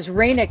answers is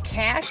Raina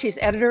Cash. She's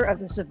editor of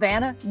the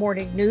Savannah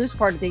Morning News,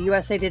 part of the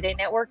USA Today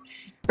Network.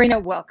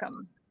 Raina,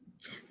 welcome.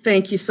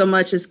 Thank you so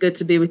much. It's good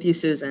to be with you,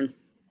 Susan.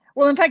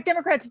 Well, in fact,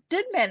 Democrats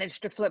did manage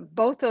to flip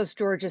both those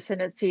Georgia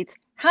Senate seats.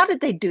 How did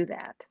they do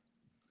that?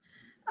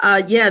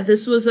 Yeah,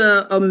 this was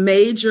a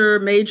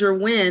major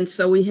win.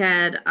 So we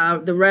had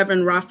the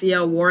Reverend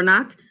Raphael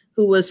Warnock,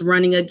 who was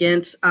running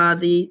against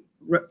the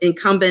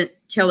incumbent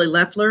Kelly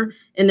Loeffler.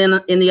 And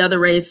then in the other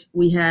race,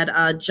 we had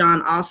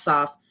John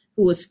Ossoff,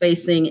 who was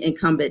facing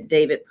incumbent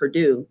David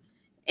Perdue.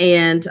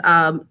 And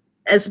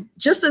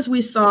as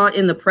we saw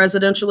in the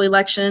presidential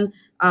election,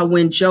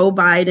 when Joe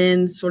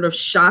Biden sort of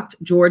shocked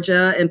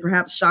Georgia and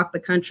perhaps shocked the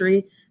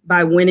country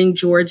by winning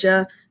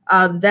Georgia,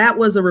 that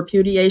was a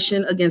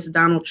repudiation against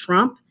Donald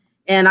Trump.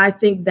 And I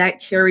think that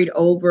carried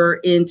over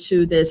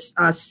into this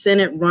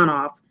Senate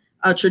runoff.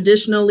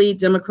 Traditionally,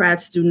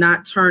 Democrats do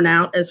not turn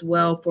out as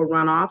well for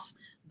runoffs.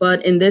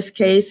 But in this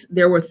case,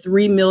 there were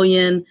 3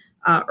 million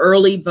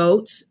early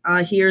votes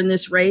here in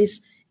this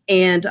race.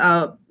 And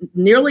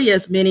nearly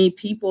as many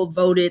people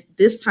voted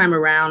this time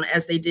around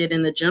as they did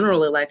in the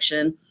general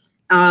election.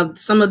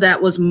 Some of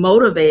that was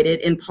motivated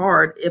in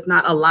part, if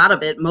not a lot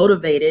of it,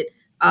 motivated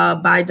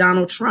by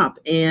Donald Trump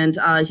and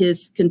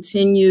his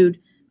continued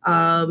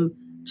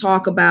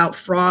talk about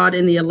fraud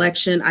in the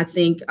election. I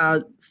think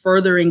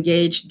further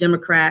engaged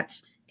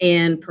Democrats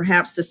and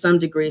perhaps to some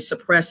degree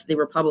suppressed the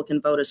Republican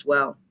vote as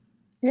well.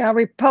 Yeah,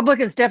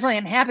 Republicans definitely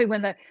unhappy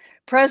when the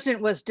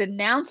president was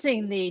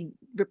denouncing the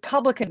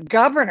Republican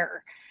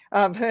governor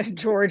of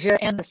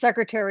Georgia and the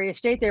Secretary of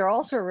State. They're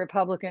also a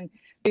Republican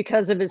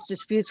because of his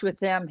disputes with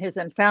them, his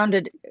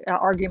unfounded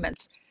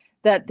arguments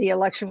that the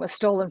election was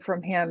stolen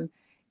from him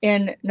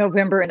in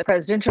November in the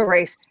presidential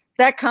race.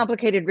 That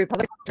complicated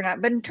Republican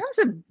turnout. But in terms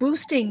of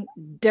boosting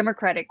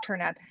Democratic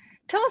turnout,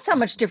 tell us how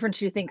much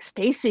difference you think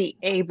Stacey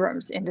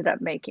Abrams ended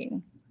up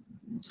making.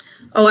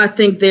 Oh, I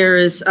think there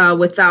is,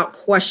 without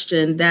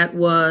question, that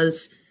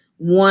was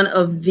one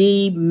of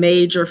the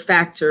major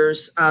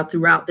factors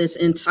throughout this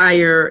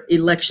entire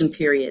election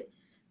period.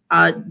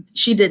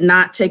 She did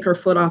not take her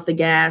foot off the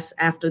gas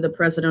after the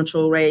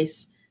presidential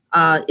race.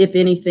 If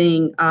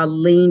anything,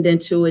 leaned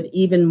into it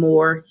even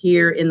more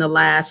here in the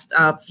last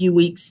few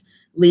weeks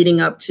leading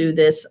up to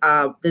this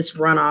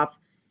runoff.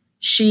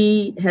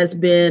 She has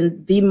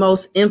been the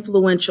most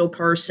influential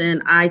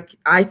person,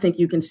 I think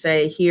you can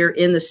say, here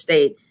in the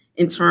state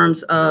in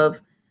terms of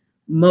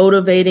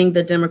motivating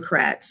the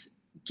Democrats,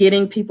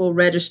 getting people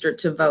registered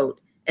to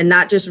vote, and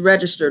not just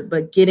registered,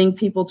 but getting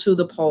people to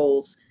the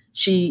polls.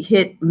 She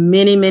hit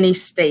many, many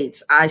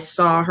states. I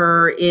saw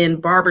her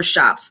in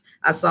barbershops.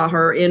 I saw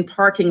her in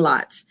parking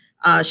lots.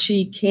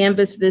 She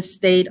canvassed this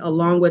state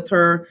along with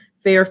her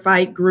Fair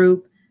Fight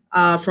group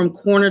from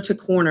corner to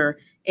corner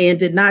and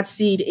did not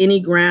cede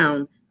any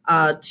ground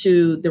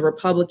to the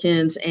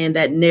Republicans and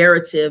that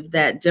narrative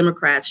that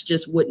Democrats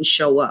just wouldn't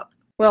show up.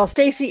 Well,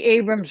 Stacey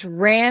Abrams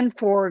ran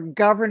for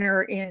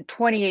governor in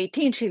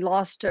 2018. She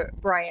lost to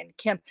Brian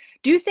Kemp.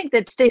 Do you think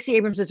that Stacey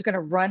Abrams is going to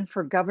run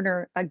for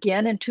governor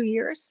again in 2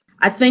 years?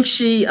 I think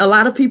a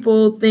lot of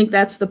people think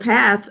that's the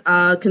path,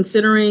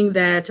 considering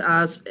that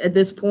at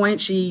this point,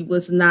 she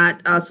was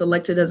not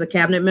selected as a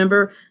cabinet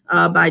member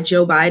by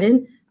Joe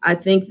Biden. I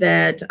think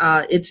that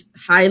it's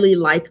highly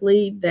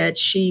likely that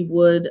she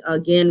would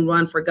again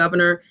run for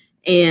governor.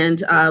 And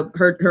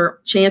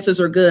her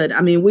chances are good. I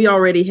mean, we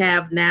already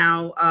have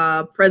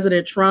now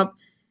President Trump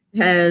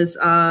has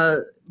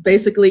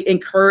basically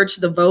encouraged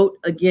the vote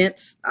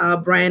against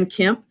Brian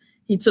Kemp.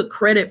 He took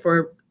credit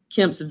for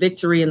Kemp's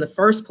victory in the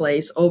first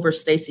place over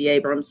Stacey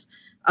Abrams.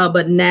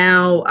 But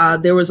now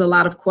there was a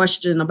lot of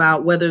question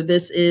about whether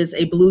this is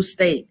a blue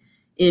state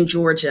in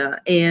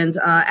Georgia. And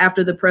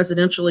after the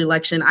presidential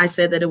election, I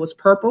said that it was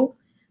purple.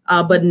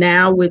 But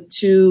now with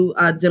two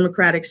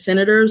Democratic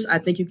senators, I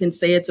think you can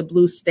say it's a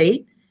blue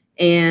state.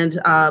 And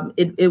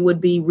it would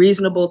be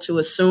reasonable to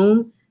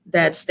assume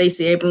that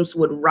Stacey Abrams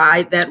would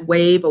ride that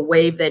wave, a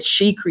wave that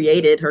she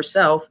created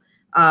herself,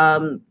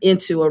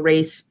 into a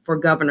race for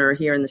governor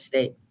here in the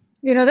state.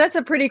 You know, that's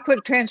a pretty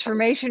quick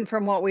transformation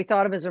from what we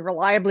thought of as a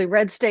reliably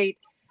red state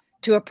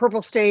to a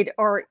purple state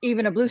or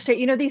even a blue state.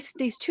 You know, these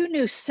two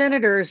new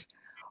senators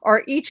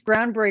are each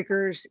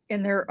groundbreakers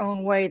in their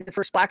own way. The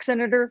first Black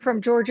senator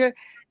from Georgia,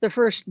 the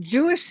first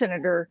Jewish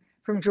senator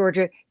from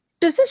Georgia.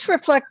 Does this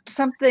reflect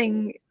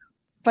something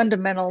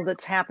fundamental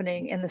that's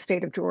happening in the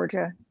state of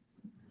Georgia?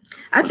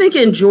 I think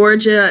in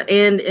Georgia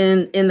and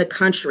in the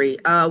country,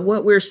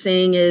 what we're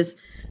seeing is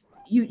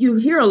you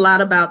hear a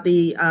lot about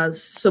the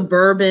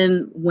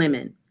suburban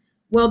women.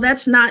 Well,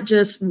 that's not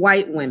just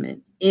white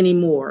women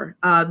anymore.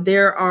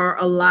 There are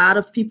a lot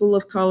of people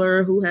of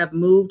color who have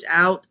moved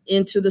out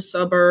into the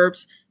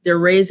suburbs. They're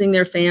raising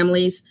their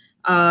families.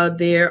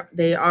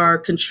 They are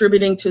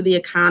contributing to the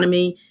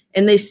economy,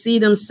 and they see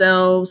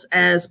themselves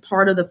as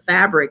part of the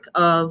fabric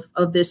of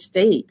this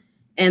state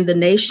and the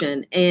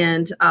nation.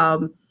 And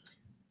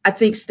I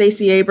think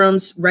Stacey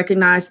Abrams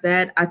recognized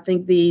that. I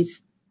think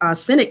these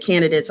Senate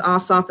candidates,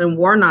 Ossoff and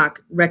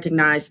Warnock,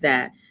 recognized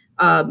that.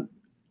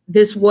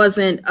 This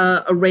wasn't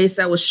a race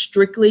that was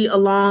strictly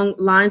along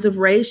lines of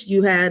race.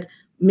 You had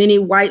many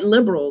white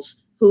liberals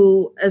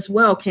who as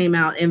well came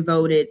out and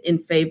voted in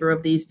favor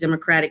of these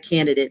Democratic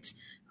candidates.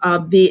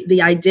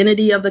 The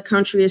identity of the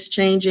country is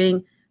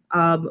changing.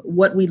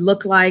 What we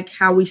look like,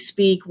 how we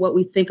speak, what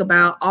we think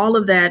about, all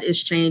of that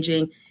is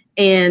changing.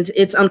 And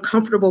it's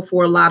uncomfortable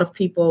for a lot of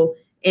people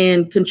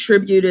and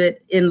contributed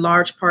in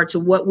large part to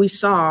what we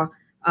saw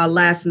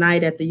last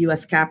night at the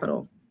U.S.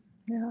 Capitol.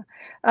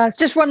 Yeah.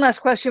 Just one last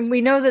question. We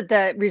know that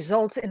the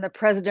results in the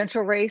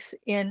presidential race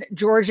in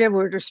Georgia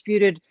were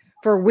disputed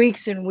for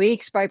weeks and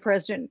weeks by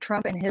President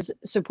Trump and his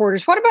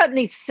supporters. What about in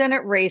these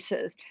Senate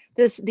races?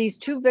 These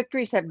two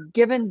victories have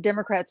given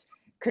Democrats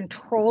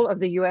control of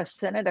the U.S.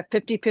 Senate, a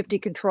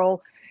 50-50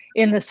 control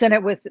in the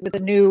Senate with the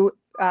new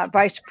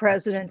Vice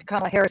President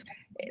Kamala Harris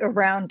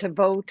around to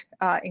vote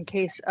in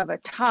case of a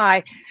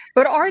tie.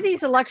 But are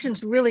these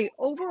elections really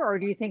over, or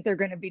do you think they're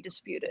going to be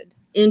disputed?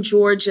 In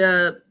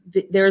Georgia,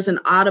 there's an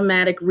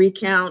automatic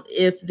recount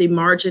if the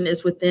margin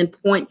is within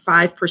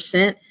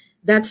 0.5%.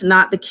 That's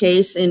not the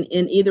case in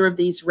either of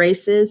these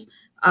races.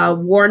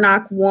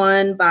 Warnock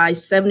won by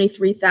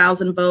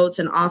 73,000 votes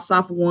and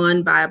Ossoff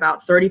won by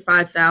about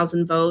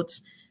 35,000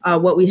 votes.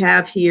 What we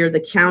have here,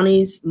 the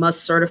counties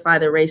must certify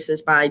the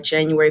races by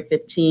January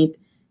 15th,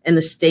 and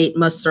the state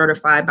must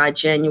certify by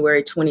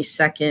January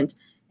 22nd.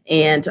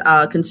 And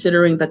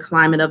considering the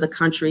climate of the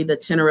country, the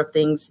tenor of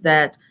things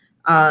that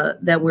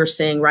we're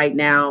seeing right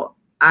now,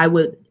 I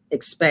would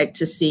expect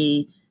to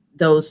see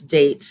those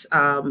dates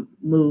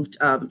moved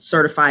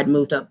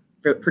up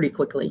pretty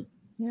quickly.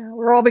 Yeah,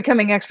 we're all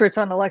becoming experts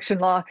on election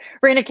law.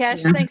 Raina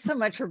Cash, thanks so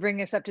much for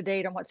bringing us up to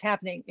date on what's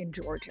happening in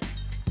Georgia.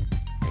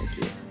 Thank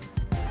you.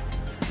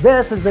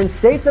 This has been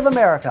States of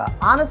America,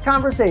 honest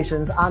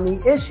conversations on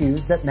the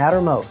issues that matter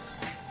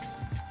most.